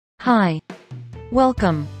Hi.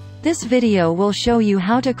 Welcome. This video will show you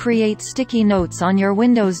how to create sticky notes on your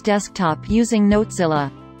Windows desktop using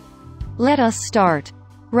Notezilla. Let us start.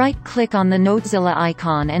 Right-click on the Notezilla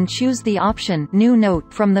icon and choose the option New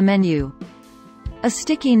Note from the menu. A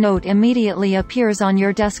sticky note immediately appears on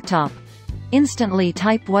your desktop. Instantly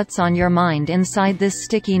type what's on your mind inside this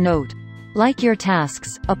sticky note, like your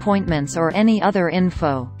tasks, appointments or any other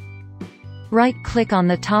info. Right-click on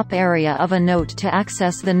the top area of a note to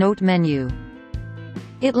access the note menu.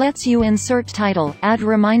 It lets you insert title, add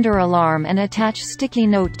reminder alarm and attach sticky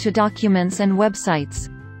note to documents and websites.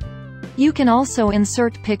 You can also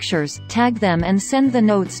insert pictures, tag them and send the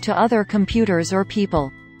notes to other computers or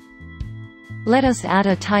people. Let us add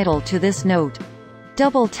a title to this note.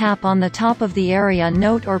 Double-tap on the top of the area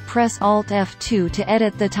note or press Alt F2 to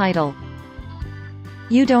edit the title.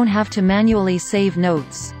 You don't have to manually save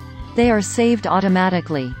notes. They are saved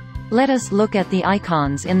automatically. Let us look at the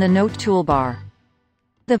icons in the note toolbar.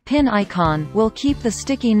 The pin icon will keep the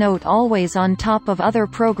sticky note always on top of other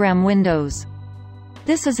program windows.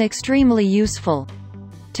 This is extremely useful.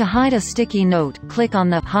 To hide a sticky note, click on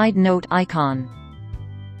the Hide Note icon.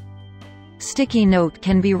 Sticky note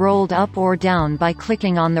can be rolled up or down by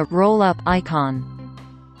clicking on the Roll Up icon.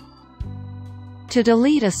 To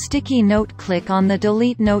delete a sticky note, click on the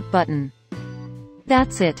Delete Note button.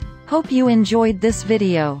 That's it. Hope you enjoyed this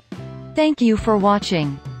video. Thank you for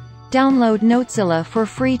watching. Download Notezilla for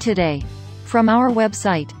free today from our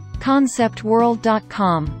website,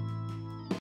 conceptworld.com.